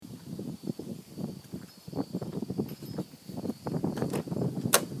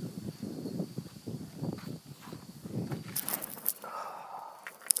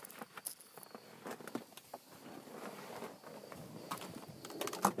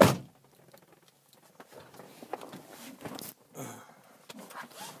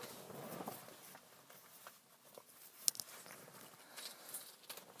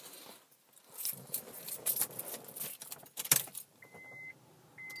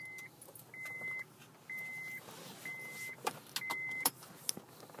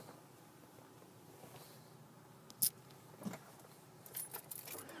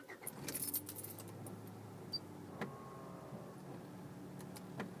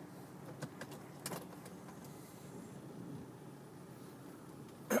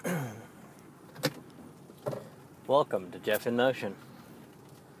Welcome to Jeff in Motion.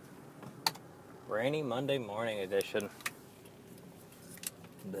 Rainy Monday morning edition.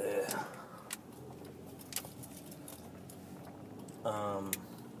 Blech.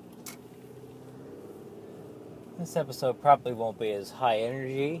 This episode probably won't be as high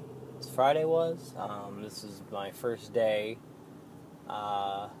energy as Friday was. This is my first day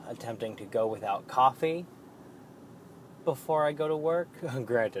attempting to go without coffee before I go to work.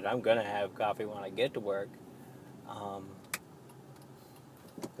 Granted, I'm going to have coffee when I get to work.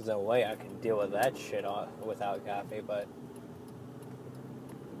 There's no way I can deal with that shit without coffee, but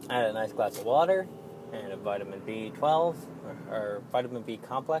I had a nice glass of water and a vitamin B12 or vitamin B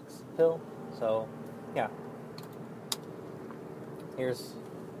complex pill. So, yeah.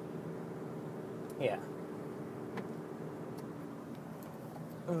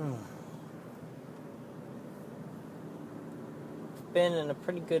 Been in a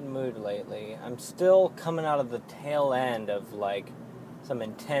pretty good mood lately. I'm still coming out of the tail end of some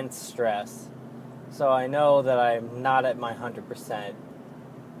intense stress, so I know that I'm not at my 100%,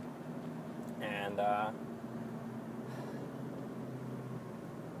 and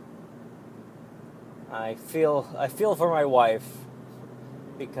I feel for my wife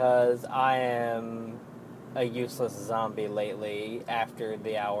because I am a useless zombie lately after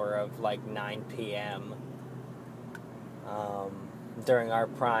the hour of 9 p.m. During our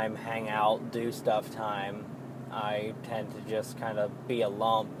prime hangout, do stuff time, I tend to just kind of be a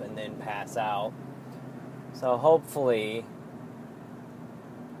lump and then pass out. So hopefully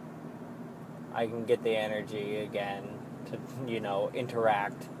I can get the energy again to,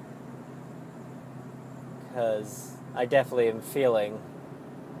 interact. Because I definitely am feeling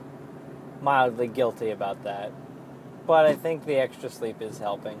mildly guilty about that. But I think the extra sleep is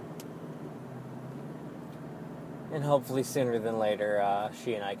helping. And hopefully sooner than later,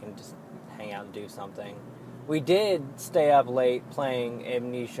 she and I can just hang out and do something. We did stay up late playing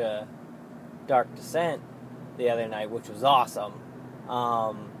Amnesia Dark Descent the other night, which was awesome.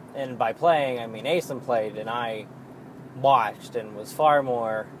 And by playing, I mean Asim played and I watched and was far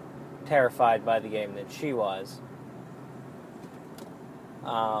more terrified by the game than she was.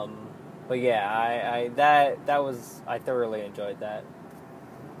 But yeah, I thoroughly enjoyed that.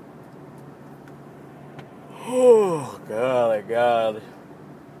 Oh, God.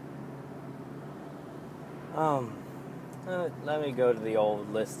 Let me go to the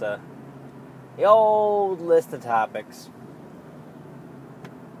old list of topics.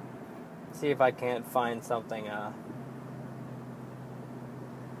 See if I can't find something, a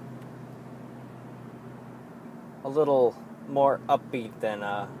little more upbeat than,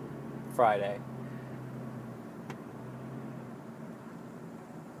 Friday.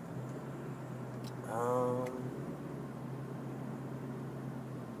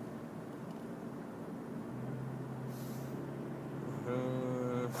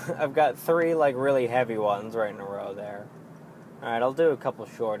 I've got three, really heavy ones right in a row there. Alright, I'll do a couple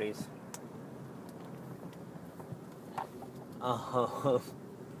shorties.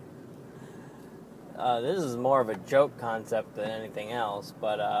 This is more of a joke concept than anything else,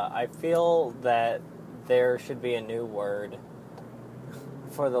 but I feel that there should be a new word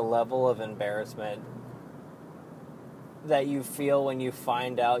for the level of embarrassment that you feel when you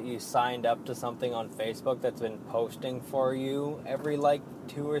find out you signed up to something on Facebook that's been posting for you every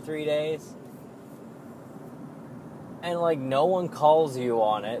 2 or 3 days. And no one calls you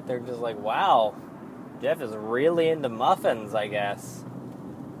on it. They're just like, wow, Jeff is really into muffins, I guess.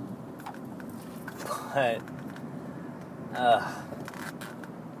 But,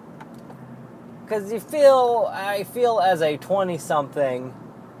 because I feel as a 20-something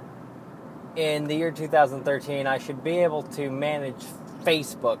in the year 2013, I should be able to manage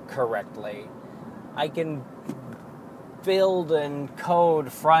Facebook correctly. I can build and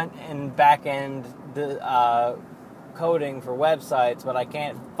code front and back end coding for websites, but I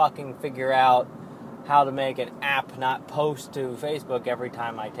can't fucking figure out how to make an app not post to Facebook every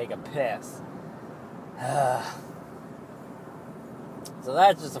time I take a piss. So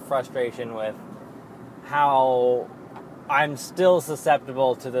that's just a frustration with how I'm still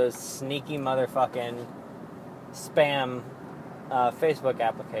susceptible to those sneaky motherfucking spam Facebook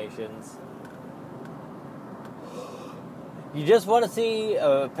applications. You just want to see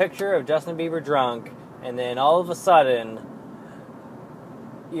a picture of Justin Bieber drunk, and then all of a sudden,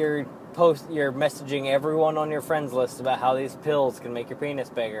 you're messaging everyone on your friends list about how these pills can make your penis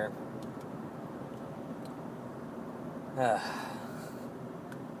bigger.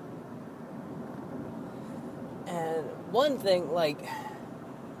 And one thing,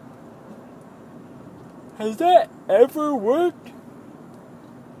 has that ever worked?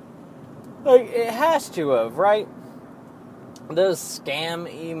 It has to have, right? those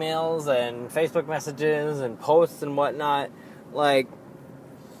scam emails and Facebook messages and posts and whatnot, like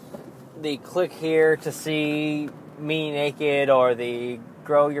the click here to see me naked, or the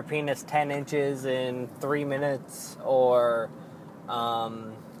grow your penis 10 inches in 3 minutes, or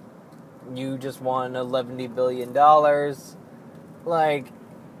you just won $11 billion. Like,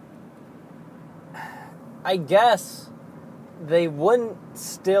 I guess they wouldn't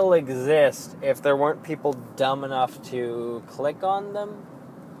still exist if there weren't people dumb enough to click on them,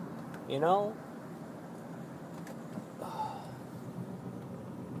 you know?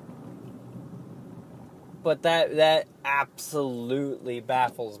 But that absolutely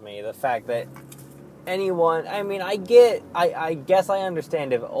baffles me, the fact that anyone, I mean, I guess I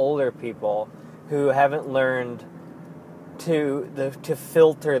understand if older people who haven't learned to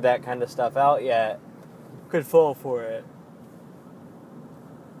filter that kind of stuff out yet could fall for it.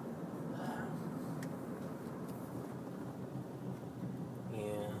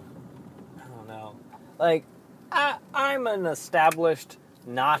 Yeah, I don't know. Like, I'm an established,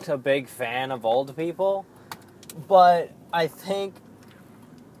 not a big fan of old people, but I think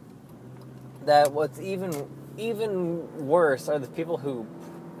that what's even worse are the people who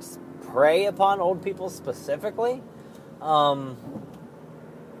prey upon old people specifically. A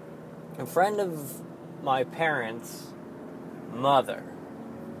friend of my parents' mother.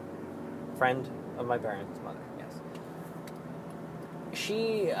 Friend of my parents' mother, yes.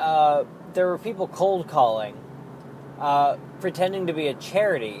 There were people cold calling, pretending to be a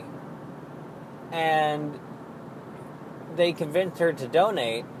charity, and they convinced her to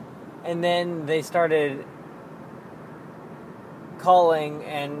donate, and then they started calling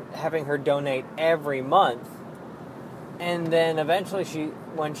and having her donate every month. And then eventually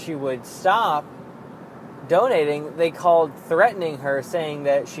when she would stop donating, they called threatening her, saying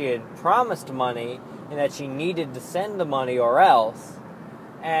that she had promised money and that she needed to send the money or else.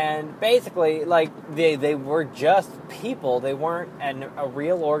 And basically, like, they were just people. They weren't a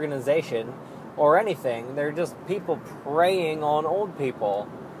real organization or anything. They're just people preying on old people.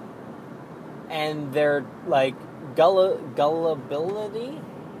 And their, like, gullibility.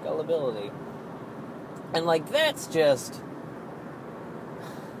 And, like, that's just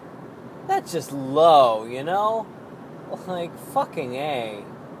low, you know? Like, fucking A.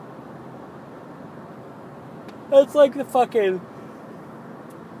 That's like the fucking...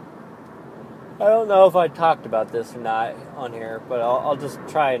 I don't know if I talked about this or not on here, but I'll just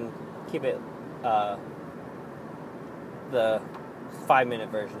try and keep it the 5-minute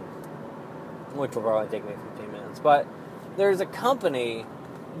version, which will probably take me 15 minutes. But there's a company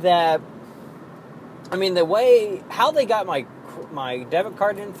that, I mean, how they got my debit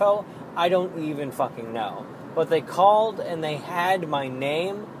card info, I don't even fucking know. But they called and they had my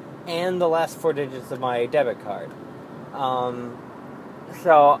name and the last 4 digits of my debit card.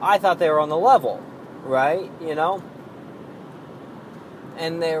 So I thought they were on the level, right? You know?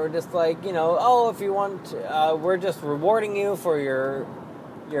 And they were just like, you know, oh, if you want, we're just rewarding you for your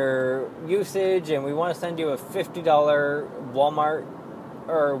usage, and we want to send you a $50 Walmart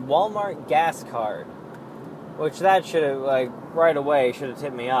gas card. Which that should have, like, right away should have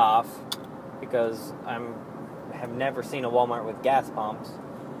tipped me off, because have never seen a Walmart with gas pumps.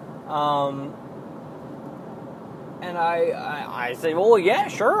 And I say, well, yeah,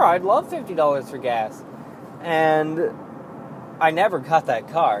 sure, I'd love $50 for gas. And I never got that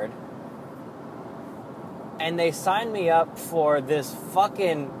card. And they signed me up for this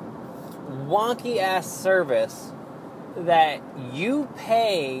fucking wonky-ass service that you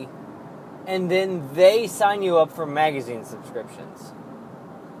pay, and then they sign you up for magazine subscriptions.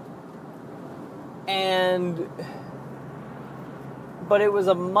 But it was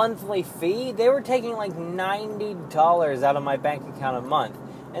a monthly fee. They were taking like $90 out of my bank account a month.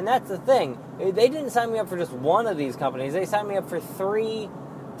 And that's the thing. They didn't sign me up for just one of these companies. They signed me up for 3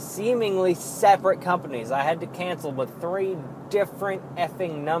 seemingly separate companies. I had to cancel with 3 different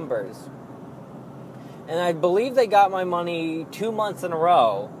effing numbers. And I believe they got my money 2 months in a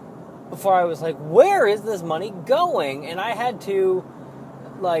row before I was like, where is this money going? And I had to,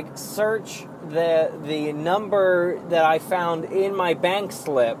 like, search the number that I found in my bank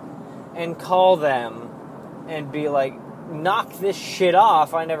slip and call them and be like, knock this shit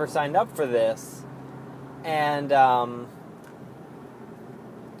off, I never signed up for this. And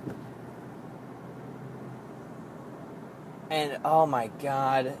oh my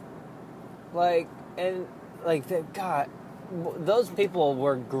god, those people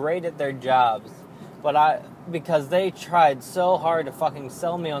were great at their jobs, but because they tried so hard to fucking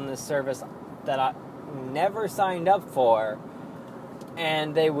sell me on this service that I never signed up for,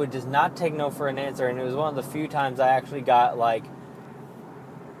 and they would just not take no for an answer. And it was one of the few times I actually got, like,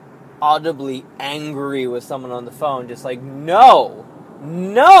 audibly angry with someone on the phone, just like, no,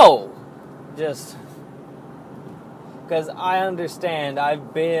 just because I understand.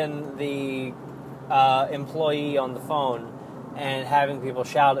 I've been the employee on the phone and having people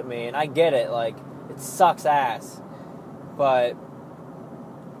shout at me, and I get it, like, it sucks ass, but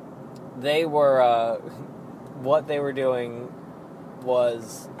they were, what they were doing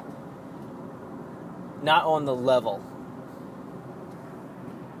was not on the level.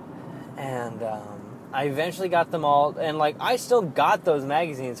 And I eventually got them all, and, like, I still got those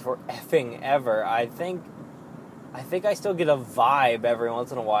magazines for effing ever. I think I still get a Vibe every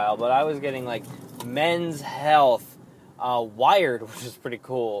once in a while, but I was getting, like, Men's Health, Wired, which is pretty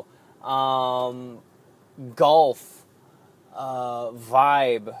cool, Golf,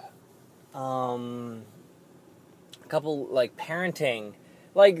 Vibe, a couple, like, parenting.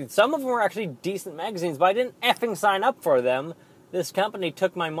 Like, some of them were actually decent magazines, but I didn't effing sign up for them. This company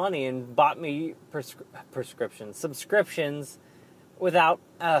took my money and bought me subscriptions without,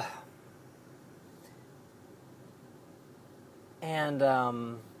 and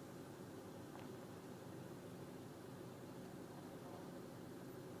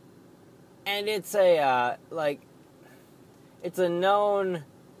it's a, it's a known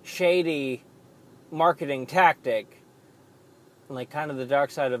shady marketing tactic, like, kind of the dark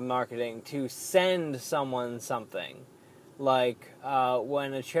side of marketing, to send someone something. Like,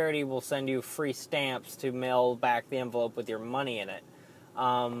 when a charity will send you free stamps to mail back the envelope with your money in it.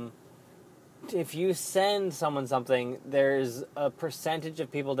 If you send someone something, there's a percentage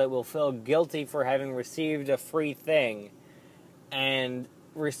of people that will feel guilty for having received a free thing and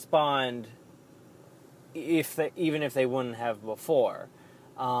respond even if they wouldn't have before.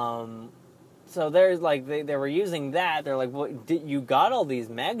 So there's, like, they were using that. They're like, well, you got all these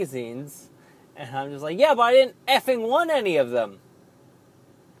magazines? And I'm just like, yeah, but I didn't effing want any of them.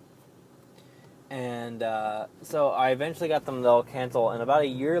 And so I eventually got them to all cancel. And about a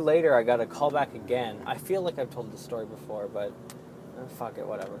year later, I got a call back again. I feel like I've told the story before, but fuck it,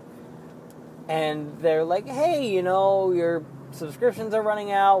 whatever. And they're like, hey, your subscriptions are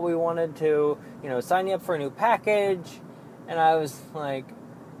running out. We wanted to, sign you up for a new package. And I was like,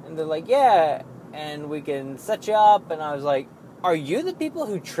 and they're like, yeah, and we can set you up. And I was like, are you the people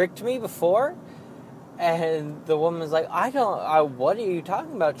who tricked me before? And the woman was like, what are you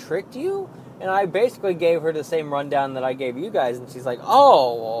talking about? Tricked you? And I basically gave her the same rundown that I gave you guys. And she's like,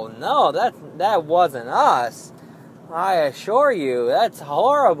 oh, well, no, that wasn't us. I assure you, that's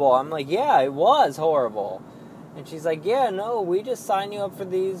horrible. I'm like, yeah, it was horrible. And she's like, yeah, no, we just signed you up for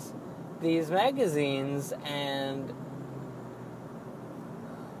these magazines, and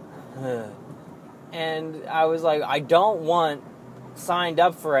I was like, I don't want signed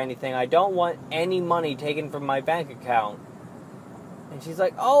up for anything. I don't want any money taken from my bank account. And she's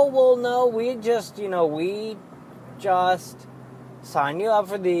like, oh, well, no, we just sign you up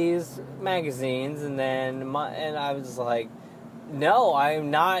for these magazines, and I was like, no,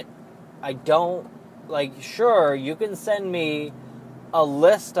 sure, you can send me a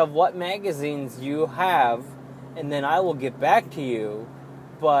list of what magazines you have, and then I will get back to you,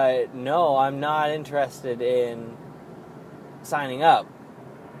 but no, I'm not interested in signing up.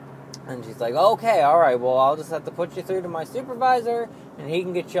 And she's like, okay, alright, well, I'll just have to put you through to my supervisor, and he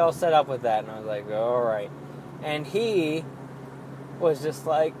can get you all set up with that. And I was like, alright. And he was just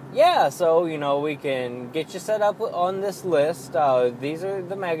like, yeah, so, we can get you set up on this list. These are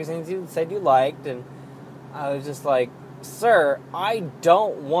the magazines you said you liked. And I was just like, sir, I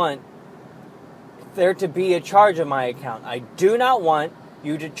don't want there to be a charge on my account. I do not want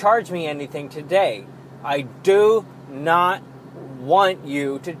you to charge me anything today. I do not want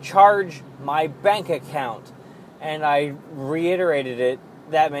you to charge my bank account. And I reiterated it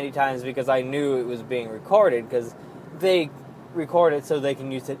that many times because I knew it was being recorded, because they record it so they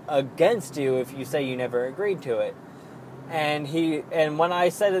can use it against you if you say you never agreed to it. And when I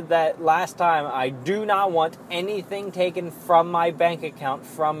said it that last time, I do not want anything taken from my bank account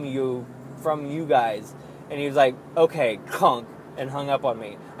from you guys. And he was like, okay, clunk, and hung up on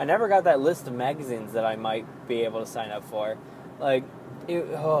me. I never got that list of magazines that I might be able to sign up for. Like, it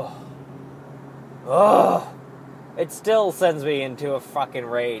still sends me into a fucking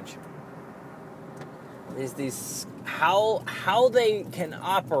rage. These how they can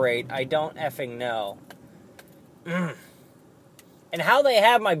operate, I don't effing know. And how they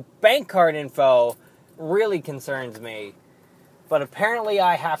have my bank card info really concerns me. But apparently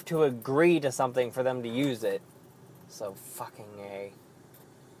I have to agree to something for them to use it. So fucking A.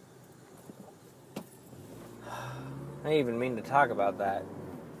 I didn't even mean to talk about that.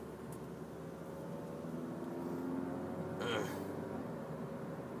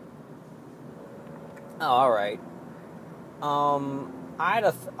 Oh, all right. I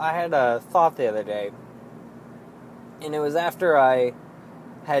had a thought the other day, and it was after I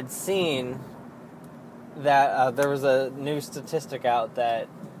had seen that there was a new statistic out that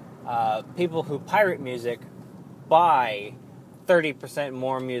people who pirate music buy 30%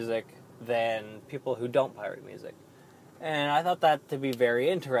 more music than people who don't pirate music. And I thought that to be very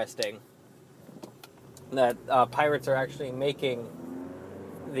interesting, that pirates are actually making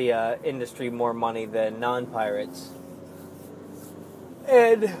the industry more money than non-pirates.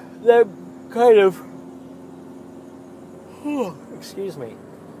 And that kind of, excuse me,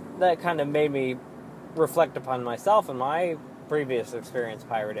 that kind of made me reflect upon myself and my previous experience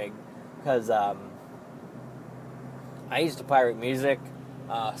pirating, because I used to pirate music,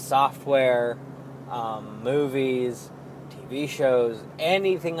 software, movies, TV shows,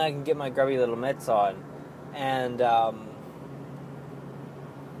 anything I can get my grubby little mitts on. And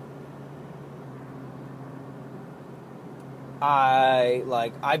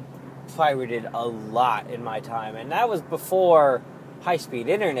I pirated a lot in my time, and that was before high-speed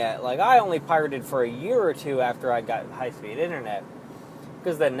internet. Like, I only pirated for a year or two after I got high-speed internet,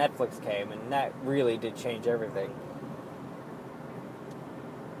 because then Netflix came, and that really did change everything.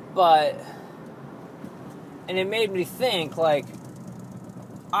 And it made me think, like,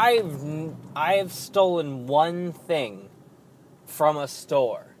 I've stolen one thing from a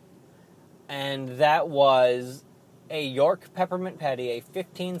store, and that was a York peppermint patty, a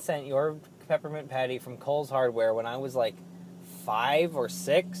 15-cent York peppermint patty from Kohl's Hardware when I was like 5 or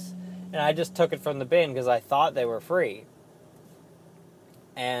 6, and I just took it from the bin because I thought they were free.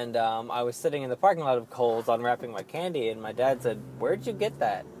 And I was sitting in the parking lot of Kohl's unwrapping my candy, and my dad said, "Where'd you get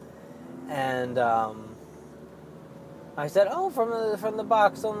that?" And I said, "Oh, from the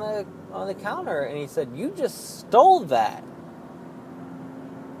box on the counter." And he said, "You just stole that.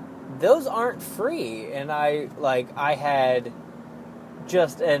 Those aren't free." And I had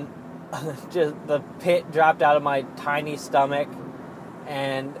just the pit dropped out of my tiny stomach,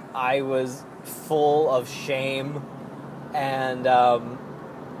 and I was full of shame. And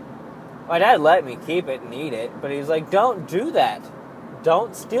my dad let me keep it and eat it, but he was like, "Don't do that.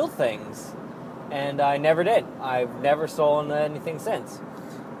 Don't steal things." And I never did. I've never stolen anything since.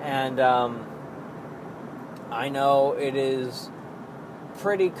 And I know it is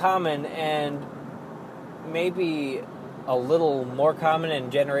pretty common, and maybe a little more common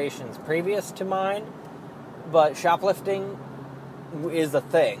in generations previous to mine, but shoplifting is a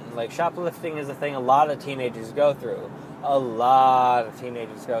thing. Like, shoplifting is a thing a lot of teenagers go through.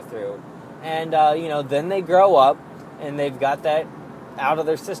 And, then they grow up, and they've got that out of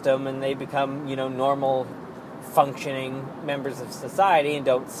their system, and they become, normal, functioning members of society and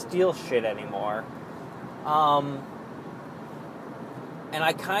don't steal shit anymore. And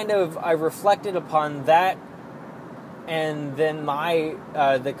I reflected upon that, and then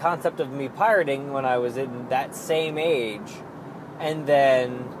the concept of me pirating when I was in that same age, and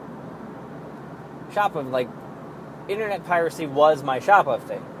then shopping. Like, internet piracy was my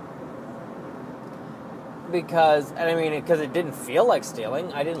shoplifting. Because it didn't feel like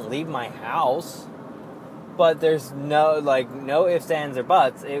stealing. I didn't leave my house. But there's no ifs, ands, or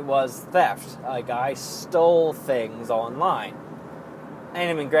buts. It was theft. Like, I stole things online.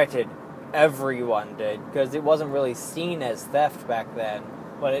 And granted, everyone did, because it wasn't really seen as theft back then,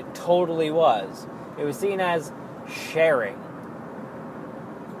 but it totally was. It was seen as sharing.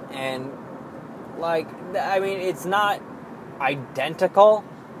 And, it's not identical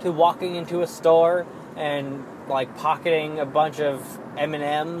to walking into a store and, pocketing a bunch of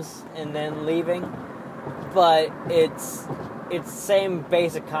M&Ms and then leaving, but it's same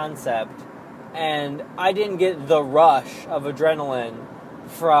basic concept, and I didn't get the rush of adrenaline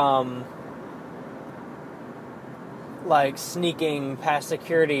from sneaking past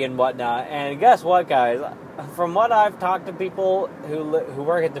security and whatnot. And guess what, guys? From what I've talked to people who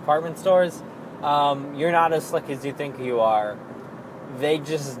work at department stores, you're not as slick as you think you are. They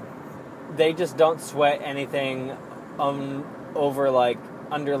just don't sweat anything over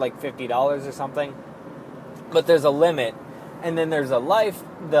under $50 or something. But there's a limit, and then there's the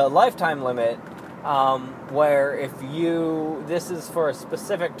lifetime limit. Where if this is for a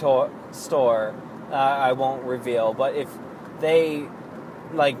specific store, I won't reveal, but if they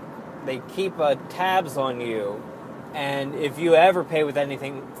keep tabs on you, and if you ever pay with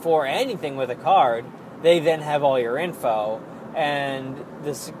anything with a card, they then have all your info, and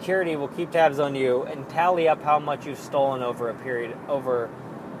the security will keep tabs on you and tally up how much you've stolen over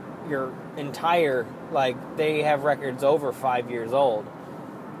your entire, like, they have records over 5 years old.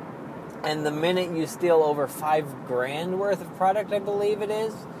 And the minute you steal over $5,000 worth of product, I believe it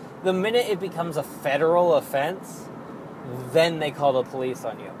is, the minute it becomes a federal offense, then they call the police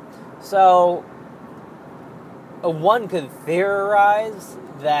on you. So, one could theorize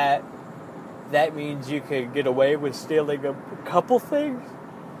that means you could get away with stealing a couple things.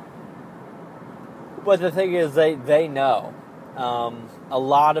 But the thing is, they know. A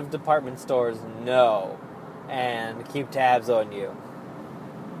lot of department stores know and keep tabs on you.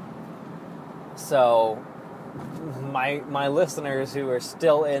 So, my listeners who are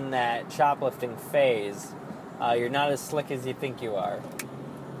still in that shoplifting phase, you're not as slick as you think you are.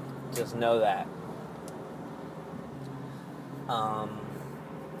 Just know that.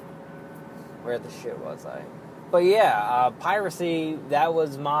 Where the shit was I? But yeah, piracy, that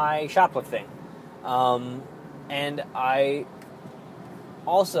was my shoplifting. And I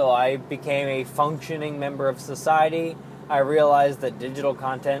became a functioning member of society. I realized that digital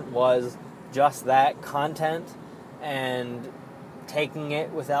content was just that, content, and taking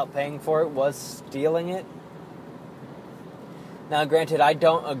it without paying for it was stealing it. Now, granted, I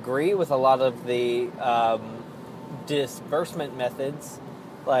don't agree with a lot of the disbursement methods.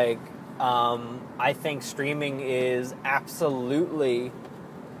 Like, I think streaming is absolutely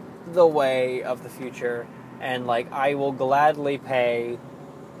the way of the future, and like, I will gladly pay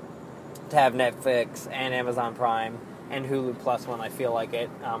to have Netflix and Amazon Prime and Hulu Plus when I feel like it.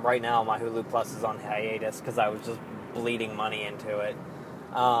 Right now, my Hulu Plus is on hiatus because I was just bleeding money into it.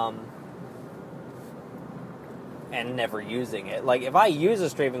 And never using it. Like, if I use a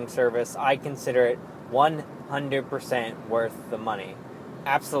streaming service, I consider it 100% worth the money.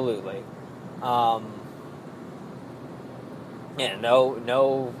 Absolutely. Yeah,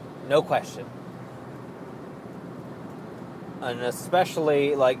 no question. And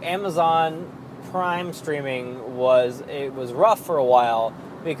especially, like, Amazon Prime streaming was rough for a while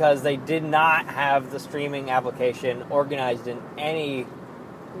because they did not have the streaming application organized in any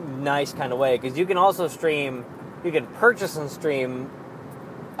nice kind of way. Because you can also stream, you can purchase and stream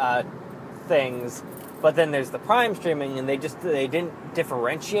things, but then there's the Prime streaming, and they didn't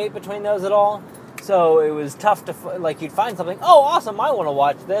differentiate between those at all. So it was tough to, like, you'd find something, oh, awesome, I want to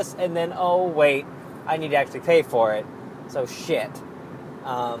watch this, and then, oh, wait, I need to actually pay for it. So shit.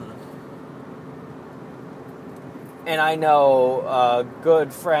 And I know a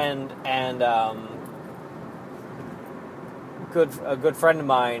good friend and a good friend of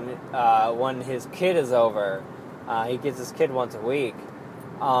mine, when his kid is over, he gets his kid once a week.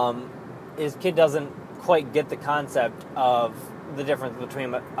 His kid doesn't quite get the concept of the difference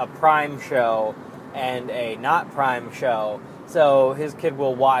between a Prime show and a not Prime show. So his kid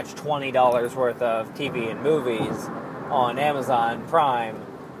will watch $20 worth of TV and movies on Amazon Prime,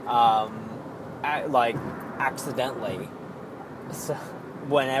 like, accidentally, so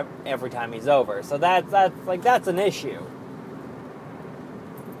every time he's over. So that's an issue.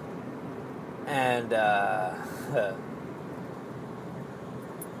 And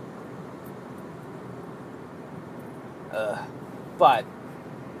but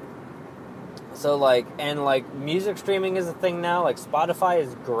so, like, and like, music streaming is a thing now. Like, Spotify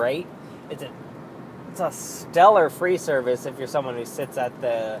is great. It's a stellar free service if you're someone who sits at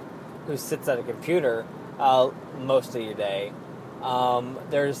a computer most of your day.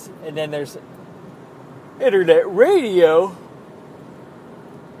 There's internet radio,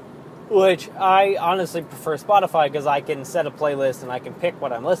 which I honestly prefer Spotify because I can set a playlist and I can pick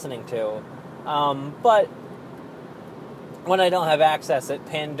what I'm listening to. But when I don't have access at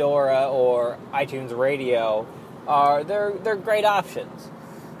Pandora or iTunes Radio, they're great options.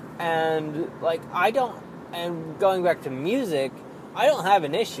 And like, and going back to music, I don't have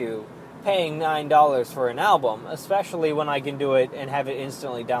an issue paying $9 for an album, especially when I can do it and have it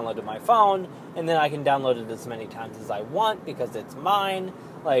instantly downloaded to my phone, and then I can download it as many times as I want because it's mine.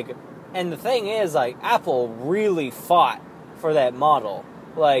 Like, and the thing is, like, Apple really fought for that model.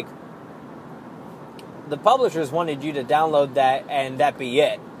 Like, the publishers wanted you to download that and that be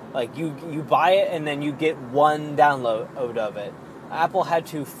it. Like, you buy it and then you get one download of it. Apple had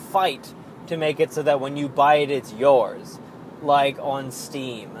to fight to make it so that when you buy it, it's yours. Like on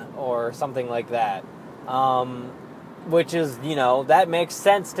Steam or something like that. Which is, that makes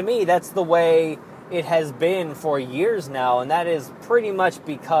sense to me. That's the way it has been for years now, and that is pretty much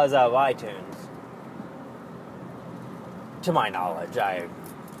because of iTunes. To my knowledge, I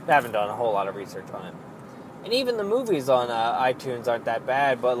haven't done a whole lot of research on it. And even the movies on iTunes aren't that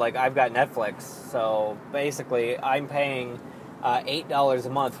bad, but like, I've got Netflix, so basically I'm paying $8 a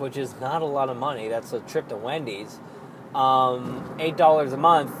month, which is not a lot of money. That's a trip to Wendy's. $8 a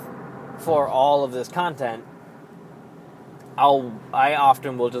month, for all of this content, I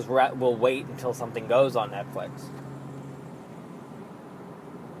often will just will wait until something goes on Netflix.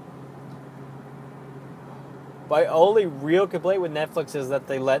 My only real complaint with Netflix is that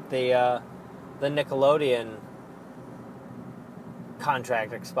they let the Nickelodeon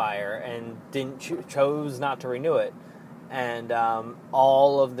contract expire and chose not to renew it, and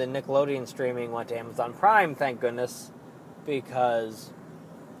all of the Nickelodeon streaming went to Amazon Prime, thank goodness, because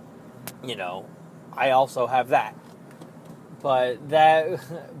I also have that. But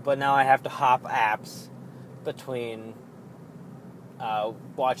now I have to hop apps between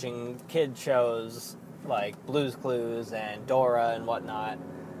watching kid shows like Blue's Clues and Dora and whatnot,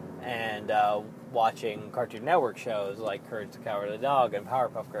 and watching Cartoon Network shows like Courage the Cowardly Dog and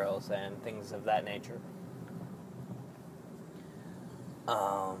Powerpuff Girls and things of that nature.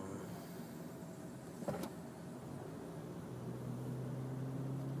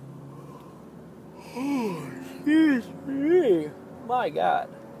 Excuse me. My God.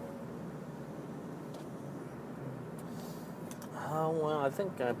 Well, I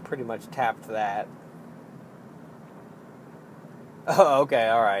think I pretty much tapped that. Oh, okay,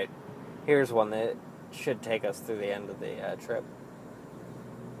 alright. Here's one that should take us through the end of the trip.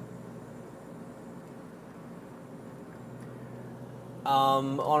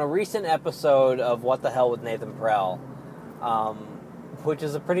 On a recent episode of What the Hell with Nathan Perel, which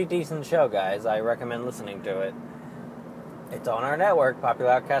is a pretty decent show, guys. I recommend listening to it. It's on our network,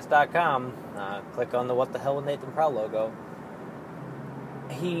 popularoutcast.com. Click on the What the Hell with Nathan Perel logo.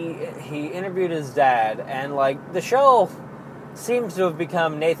 He interviewed his dad, and the show seems to have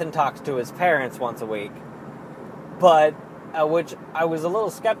become Nathan talks to his parents once a week, but which I was a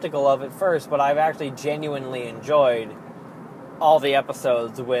little skeptical of at first, but I've actually genuinely enjoyed all the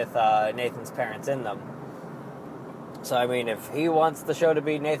episodes with Nathan's parents in them. So, I mean, if he wants the show to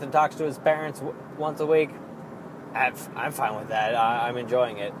be Nathan talks to his parents once a week, I'm fine with that. I'm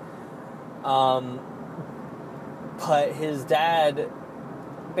enjoying it. But his dad,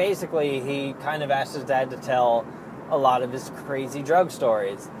 basically, he kind of asked his dad to tell a lot of his crazy drug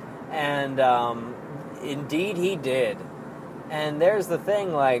stories. And indeed he did. And there's the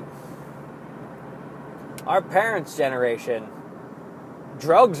thing, our parents' generation,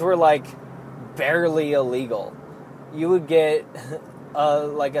 drugs were, barely illegal. You would get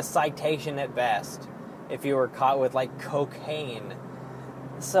a citation at best if you were caught with cocaine.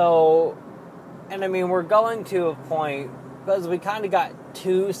 So, and I mean, we're going to a point, because we kind of got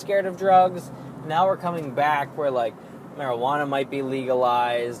too scared of drugs. Now we're coming back where marijuana might be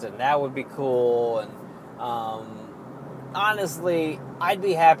legalized, and that would be cool. And honestly, I'd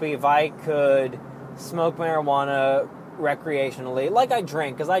be happy if I could smoke marijuana recreationally, like I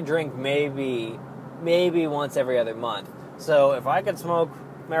drink, because I drink maybe once every other month. So if I could smoke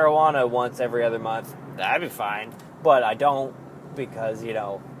marijuana once every other month, that'd be fine. But I don't, because,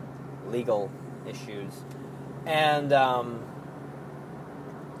 legal issues. And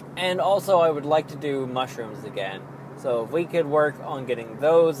also I would like to do mushrooms again. So if we could work on getting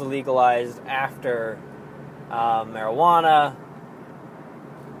those legalized after marijuana,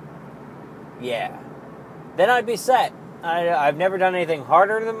 yeah, then I'd be set. I've never done anything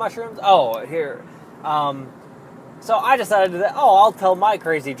harder than mushrooms. Oh, here. So I decided that, I'll tell my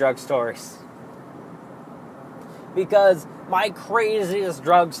crazy drug stories. Because my craziest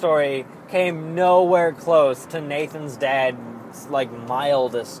drug story came nowhere close to Nathan's dad's,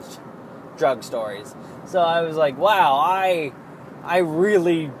 mildest drug stories. So I was like, wow, I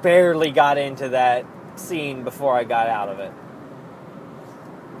really barely got into that scene before I got out of it.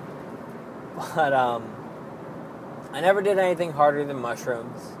 But, I never did anything harder than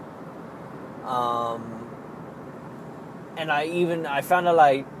mushrooms. And I found out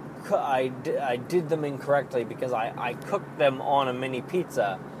I did them incorrectly because I cooked them on a mini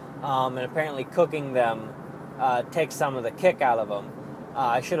pizza. And apparently cooking them takes some of the kick out of them.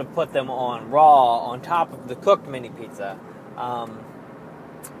 I should have put them on raw on top of the cooked mini pizza.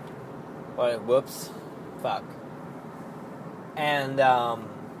 Whoops. Fuck. And,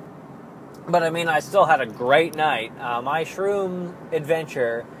 but I mean, I still had a great night. My shroom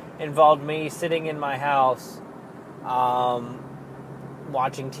adventure involved me sitting in my house,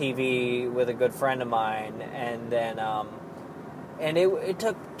 watching TV with a good friend of mine, and then, and it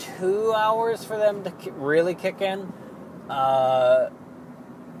took 2 hours for them to really kick in. There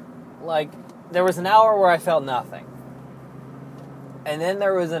was an hour where I felt nothing. And then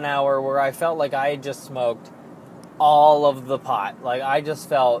there was an hour where I felt like I had just smoked all of the pot. I just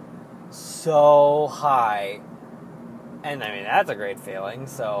felt so high. And I mean, that's a great feeling,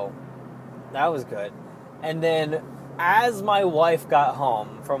 so that was good. And then as my wife got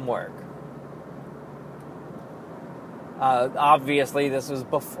home from work, Obviously, this was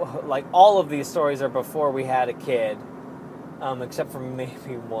before, like, all of these stories are before we had a kid, except for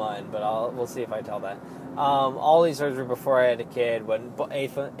maybe one, but we'll see if I tell that. All these stories were before I had a kid, when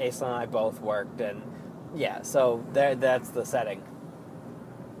Asa and I both worked, and yeah, so that's the setting.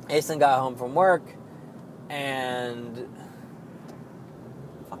 Asa got home from work, and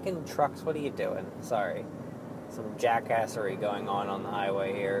fucking trucks, what are you doing? Sorry. Some jackassery going on the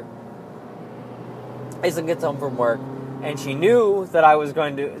highway here. Asa gets home from work, and she knew that I was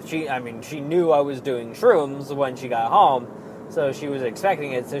going to, she knew I was doing shrooms when she got home, so she was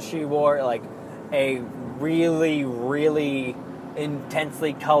expecting it, so she wore, like, a really, really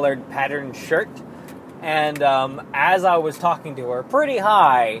intensely colored patterned shirt, and, as I was talking to her pretty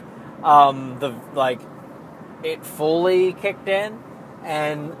high, it fully kicked in,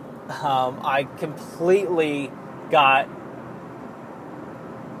 and, I completely got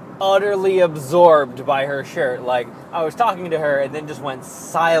utterly absorbed by her shirt. Like, I was talking to her and then just went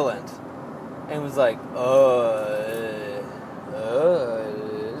silent and was like,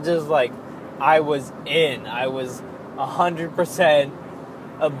 just like, I was 100%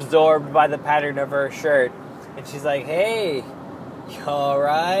 absorbed by the pattern of her shirt. And she's like, hey, you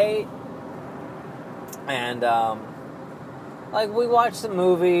alright? And, like, we watched some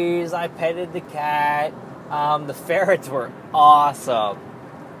movies, I petted the cat, the ferrets were awesome.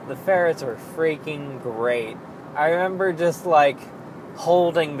 The ferrets were freaking great. I remember just, like,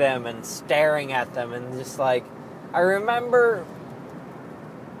 holding them and staring at them and just, like, I remember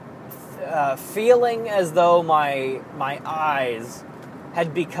feeling as though my eyes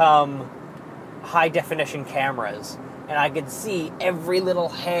had become high-definition cameras, and I could see every little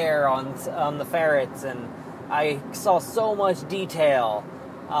hair on the ferrets, and I saw so much detail.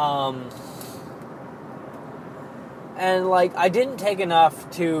 And, like, I didn't take enough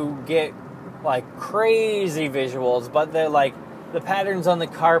to get, like, crazy visuals, but they're, like, the patterns on the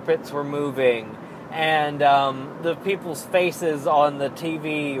carpets were moving, and the people's faces on the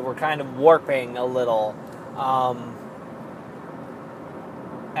TV were kind of warping a little,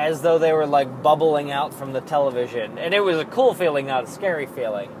 as though they were, like, bubbling out from the television. And it was a cool feeling, not a scary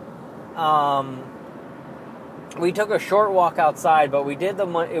feeling. We took a short walk outside, but we did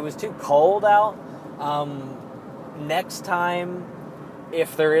it was too cold out. Next time,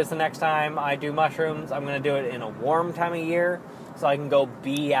 if there is a next time I do mushrooms, I'm going to do it in a warm time of year so I can go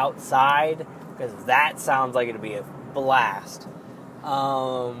be outside, because that sounds like it'd be a blast.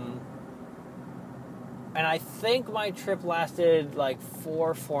 And I think my trip lasted like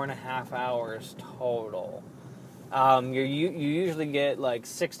 4.5 hours total. You usually get like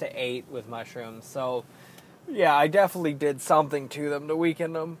 6 to 8 with mushrooms, so yeah, I definitely did something to them to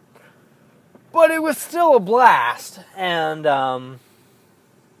weaken them. But it was still a blast, and I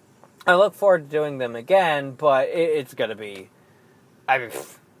look forward to doing them again, but it's going to be,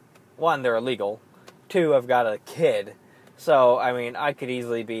 one, they're illegal. 2, I've got a kid. So, I mean, I could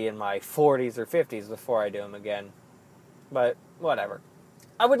easily be in my 40s or 50s before I do them again. But, whatever.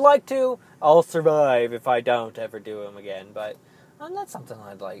 I would like to. I'll survive if I don't ever do them again, but that's something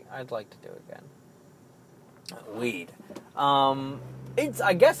I'd like to do again. Weed. It's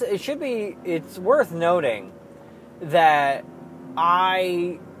worth noting that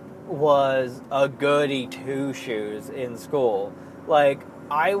I was a goody two-shoes in school. Like,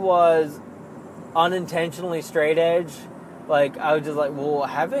 I was unintentionally straight edge. Like, I was just like, well,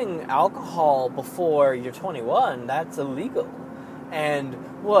 having alcohol before you're 21, that's illegal. And,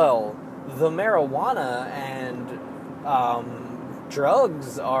 well, the marijuana and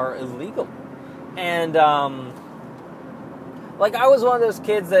drugs are illegal. And, like, I was one of those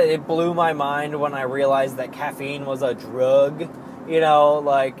kids that it blew my mind when I realized that caffeine was a drug. You know,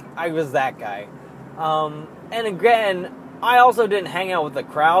 like, I was that guy. And again, I also didn't hang out with the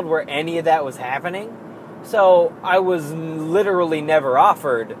crowd where any of that was happening. So I was literally never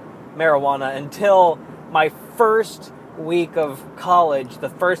offered marijuana until my first week of college, the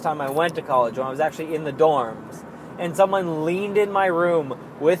first time I went to college, when I was actually in the dorms. And someone leaned in my room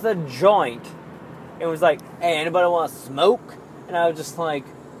with a joint and was like, hey, anybody want to smoke? And I was just like,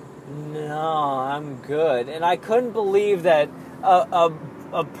 no, I'm good. And I couldn't believe that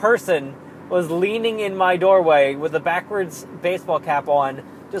a person was leaning in my doorway with a backwards baseball cap on,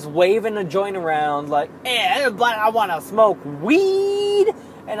 just waving a joint around like, hey, everybody, I want to smoke weed.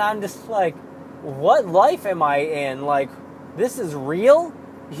 And I'm just like, what life am I in? Like, this is real?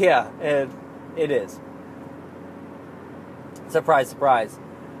 Yeah, it is. Surprise, surprise.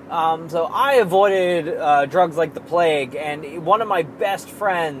 So I avoided drugs like the plague, and one of my best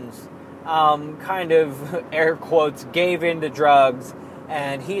friends kind of, air quotes, gave into drugs,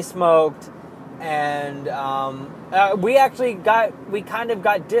 and he smoked, and we kind of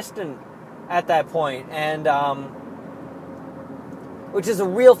got distant at that point, and which is a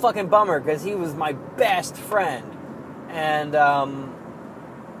real fucking bummer because he was my best friend, and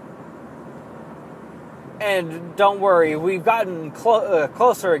don't worry, we've gotten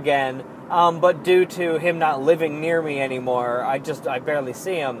closer again, but due to him not living near me anymore, I barely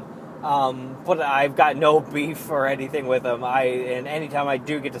see him. But I've got no beef or anything with him. And anytime I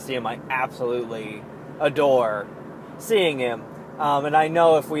do get to see him, I absolutely adore seeing him. And I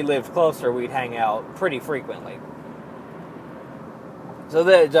know if we lived closer, we'd hang out pretty frequently.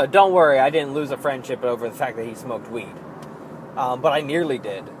 So don't worry, I didn't lose a friendship over the fact that he smoked weed. But I nearly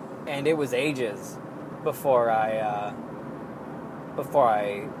did. And it was ages before I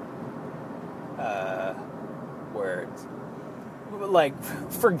words. Like,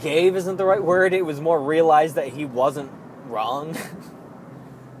 forgave isn't the right word. It was more realized that he wasn't wrong.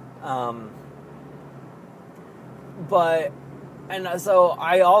 But, and so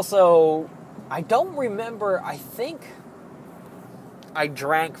I don't remember, I think I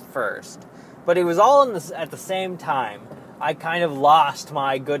drank first. But it was all at the same time. I kind of lost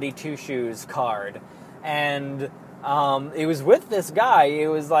my goody two-shoes card. And it was with this guy. It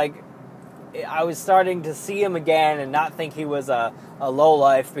was like, I was starting to see him again and not think he was a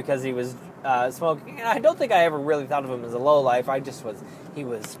lowlife because he was smoking. And I don't think I ever really thought of him as a lowlife. He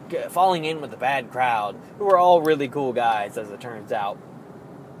was falling in with a bad crowd who were all really cool guys, as it turns out.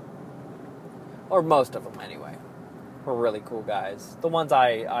 Or most of them, anyway, were really cool guys. The ones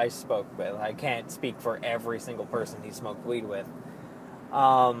I spoke with. I can't speak for every single person he smoked weed with.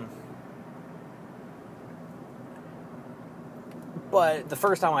 But the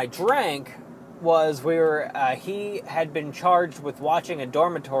first time I drank was he had been charged with watching a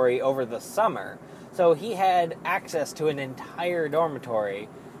dormitory over the summer. So he had access to an entire dormitory.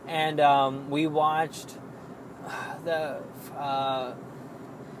 And we watched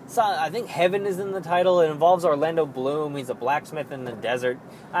I think Heaven is in the title. It involves Orlando Bloom. He's a blacksmith in the desert.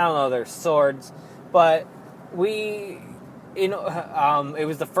 I don't know, there's swords. But it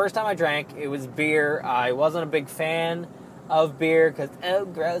was the first time I drank. It was beer. I wasn't a big fan of beer because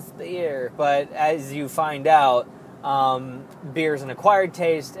gross beer, but as you find out, beer is an acquired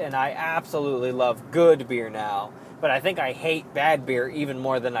taste, and I absolutely love good beer now, but I think I hate bad beer even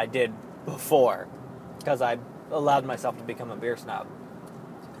more than I did before because I allowed myself to become a beer snob.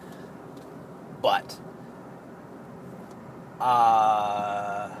 But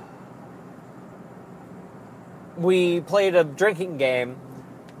we played a drinking game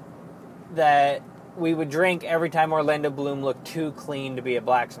that we would drink every time Orlando Bloom looked too clean to be a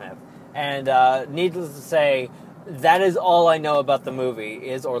blacksmith. And needless to say, that is all I know about the movie,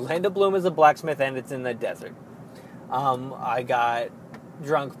 is Orlando Bloom is a blacksmith and it's in the desert. I got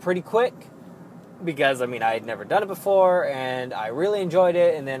drunk pretty quick because, I had never done it before, and I really enjoyed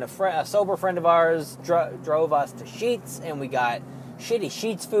it. And then a sober friend of ours drove us to Sheetz, and we got shitty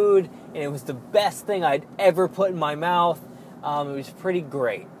Sheetz food, and it was the best thing I'd ever put in my mouth. It was pretty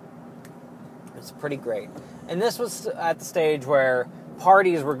great. It's pretty great. And this was at the stage where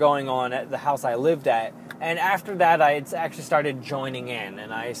parties were going on at the house I lived at. And after that, I had actually started joining in.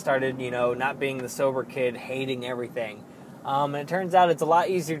 And I started, not being the sober kid, hating everything. And it turns out it's a lot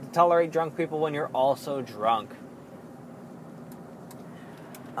easier to tolerate drunk people when you're also drunk.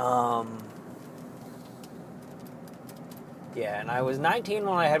 Yeah, and I was 19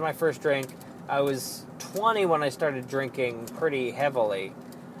 when I had my first drink. I was 20 when I started drinking pretty heavily.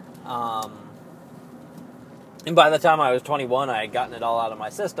 And by the time I was 21, I had gotten it all out of my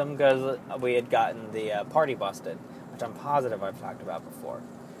system because we had gotten the party busted, which I'm positive I've talked about before.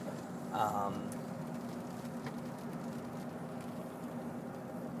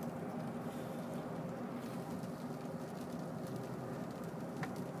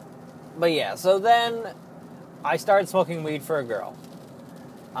 But yeah, so then I started smoking weed for a girl.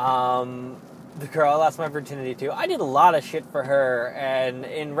 The girl I lost my virginity to. I did a lot of shit for her, and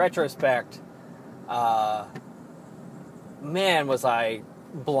in retrospect, man, was I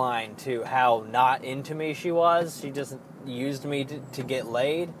blind to how not into me she was. She just used me to get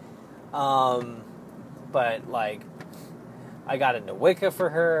laid. But, I got into Wicca for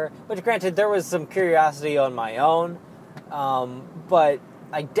her, which, granted, there was some curiosity on my own, but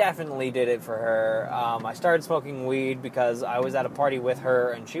I definitely did it for her. I started smoking weed because I was at a party with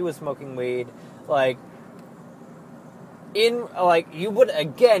her, and she was smoking weed. You would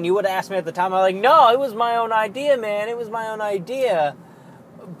have asked me at the time, I'm no, it was my own idea, man, it was my own idea,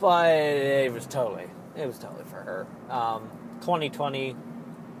 but it was totally for her. 2020,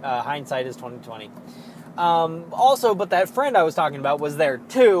 hindsight is 2020. Also, but that friend I was talking about was there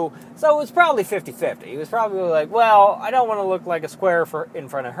too, so it was probably 50-50. He was probably like, well, I don't want to look like a square in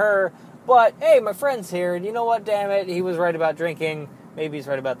front of her, but hey, my friend's here, and you know what, damn it, he was right about drinking, maybe he's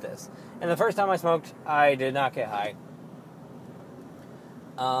right about this. And the first time I smoked, I did not get high.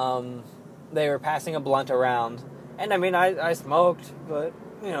 They were passing a blunt around, and I mean, I smoked, but,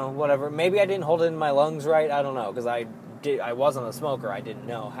 you know, whatever. Maybe I didn't hold it in my lungs right, I don't know, because I wasn't a smoker, I didn't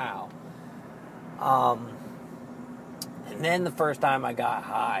know how. And then the first time I got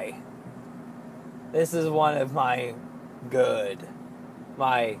high, this is one of my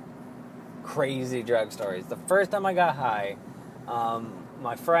crazy drug stories. The first time I got high,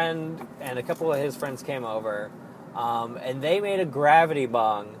 my friend and a couple of his friends came over, and they made a gravity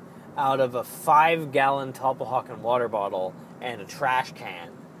bong out of a 5-gallon Tulpehocken water bottle and a trash can.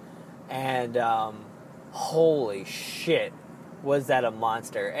 And, holy shit, was that a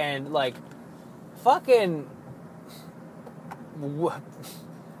monster. And, like, fucking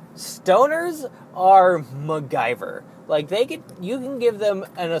stoners are MacGyver. Like, you can give them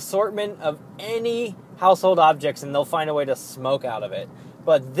an assortment of any household objects and they'll find a way to smoke out of it.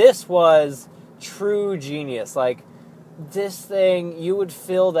 But this was true genius. Like, this thing, you would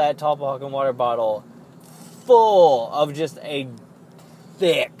fill that Tulpehocken water bottle full of just a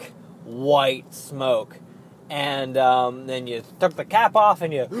thick white smoke. And then you took the cap off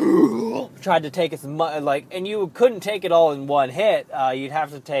and you tried to take it, and you couldn't take it all in one hit. You'd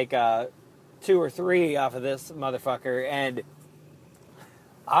have to take 2 or 3 off of this motherfucker. And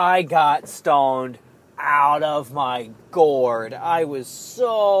I got stoned out of my gourd. I was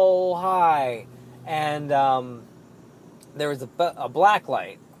so high. And there was a black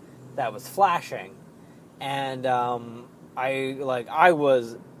light that was flashing. And I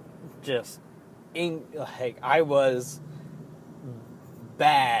was just... I was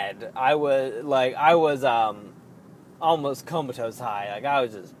bad. I was almost comatose high. Like, I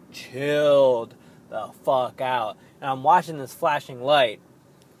was just chilled the fuck out. And I'm watching this flashing light.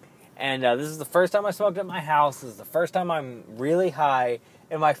 And this is the first time I smoked at my house. This is the first time I'm really high.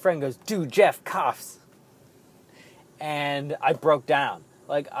 And my friend goes, dude, Jeff, cuffs. And I broke down.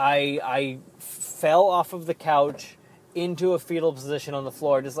 Like, I fell off of the couch into a fetal position on the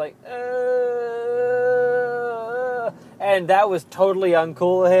floor, just like, and that was totally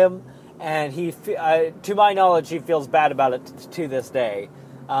uncool of him, and to my knowledge, he feels bad about it to this day,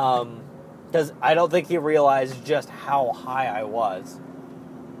 because I don't think he realized just how high I was,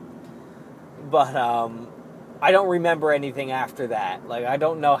 but, I don't remember anything after that. Like, I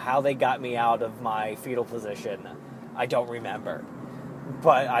don't know how they got me out of my fetal position. I don't remember,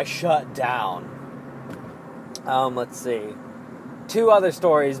 but I shut down. Let's see. 2 other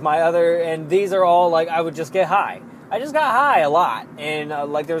stories. And these are all, like, I would just get high. I just got high a lot. And,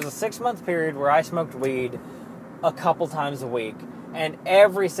 there was a 6-month period where I smoked weed a couple times a week. And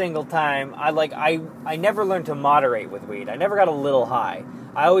every single time, I never learned to moderate with weed. I never got a little high.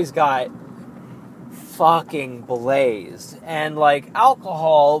 I always got fucking blazed. And, like,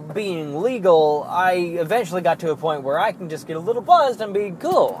 alcohol being legal, I eventually got to a point where I can just get a little buzzed and be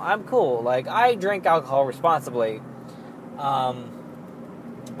cool. I'm cool. Like, I drink alcohol responsibly. I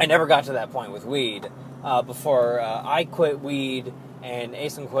never got to that point with weed before I quit weed and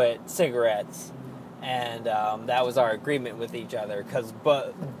Asen quit cigarettes. And that was our agreement with each other, because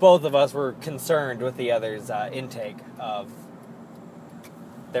both of us were concerned with the other's intake of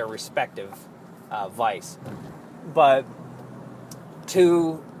their respective vice. But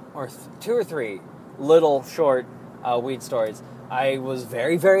 2 or 3 little short weed stories. I was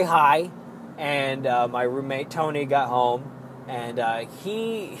very, very high, and my roommate Tony got home, and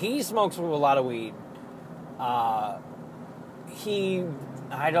he smokes a lot of weed. I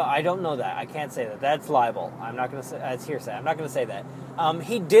don't know that. I can't say that. That's libel. I'm not gonna say that's hearsay. I'm not gonna say that.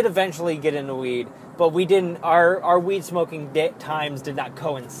 He did eventually get into weed, but we didn't. Our weed smoking times did not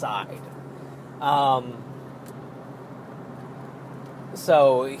coincide.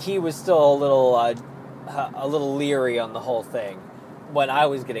 So he was still a little leery on the whole thing when I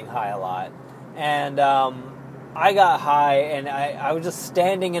was getting high a lot. And I got high, and I was just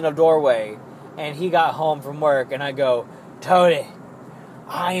standing in a doorway, and he got home from work, and I go, Tony,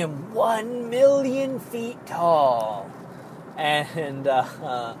 I am 1 million feet tall. And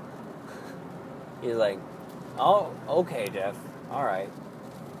he's like, oh, okay, Jeff, all right.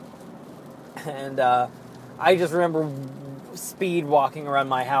 And I just remember speed walking around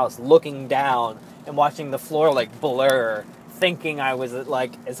my house, looking down and watching the floor like blur, thinking I was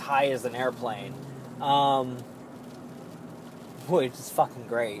like as high as an airplane, which is fucking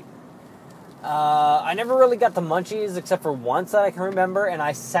great. I never really got the munchies except for once that I can remember, and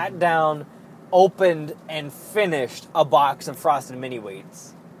I sat down opened and finished a box of Frosted Mini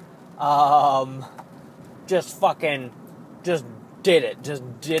Wheats. Just did it.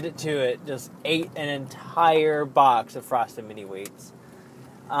 Just did it to it. Just ate an entire box of Frosted Mini Wheats.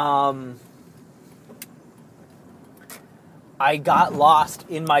 I got lost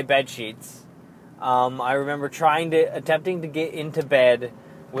in my bed sheets. I remember attempting to get into bed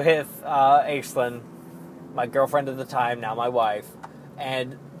with Aislinn, my girlfriend at the time, now my wife,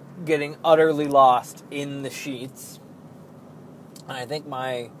 and getting utterly lost in the sheets. And I think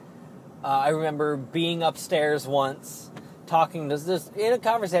I remember being upstairs once, talking to this in a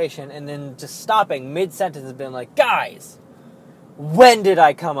conversation, and then just stopping mid-sentence and being like, guys, when did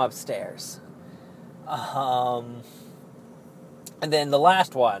I come upstairs? And then the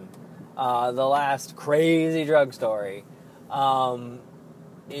last one, the last crazy drug story,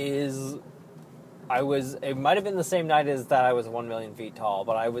 is it might have been the same night as that I was 1 million feet tall,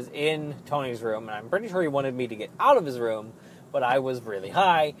 but I was in Tony's room, and I'm pretty sure he wanted me to get out of his room, but I was really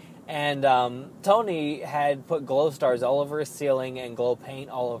high, and Tony had put glow stars all over his ceiling and glow paint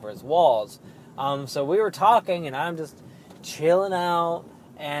all over his walls. So we were talking, and I'm just chilling out,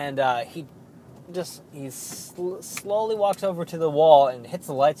 and he slowly walks over to the wall and hits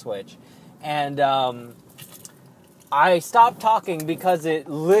the light switch, and I stopped talking because it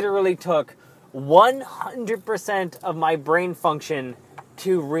literally took 100% of my brain function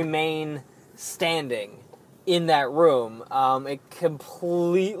to remain standing in that room. It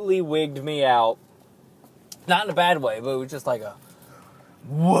completely wigged me out. Not in a bad way, but it was just like a,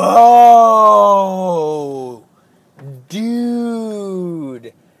 whoa,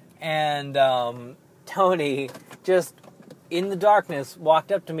 dude. And Tony, just in the darkness,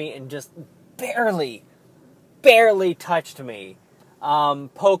 walked up to me and just barely touched me,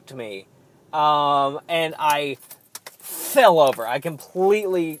 poked me, and I fell over. I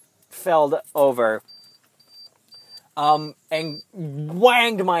completely fell over, and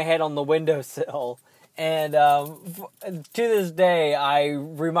whanged my head on the windowsill. And to this day, I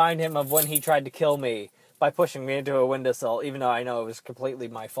remind him of when he tried to kill me by pushing me into a windowsill, even though I know it was completely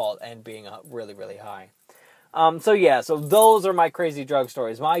my fault and being really, really high. So those are my crazy drug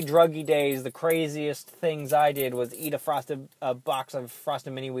stories. My druggy days, the craziest things I did was eat a box of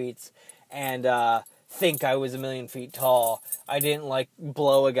Frosted Mini Wheats and think I was 1 million feet tall. I didn't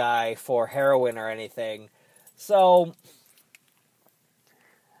blow a guy for heroin or anything. So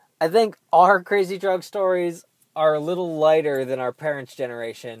I think our crazy drug stories are a little lighter than our parents'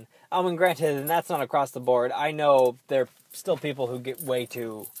 generation. And granted, and that's not across the board. I know there are still people who get way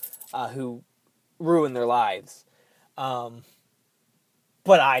too, who ruin their lives. But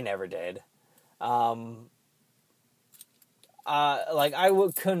I never did. Couldn't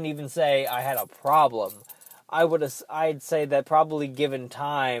even say I had a problem. I'd say that probably given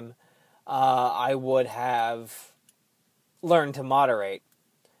time, I would have learned to moderate.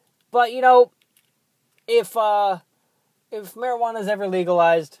 But, if marijuana is ever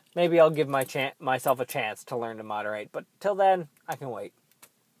legalized, maybe I'll give myself a chance to learn to moderate. But till then, I can wait.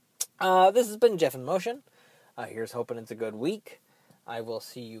 This has been Jeff in Motion. Here's hoping it's a good week. I will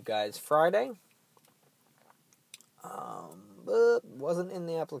see you guys Friday. But wasn't in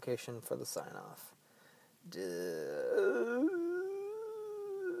the application for the sign-off.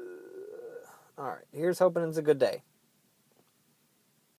 Alright, here's hoping it's a good day.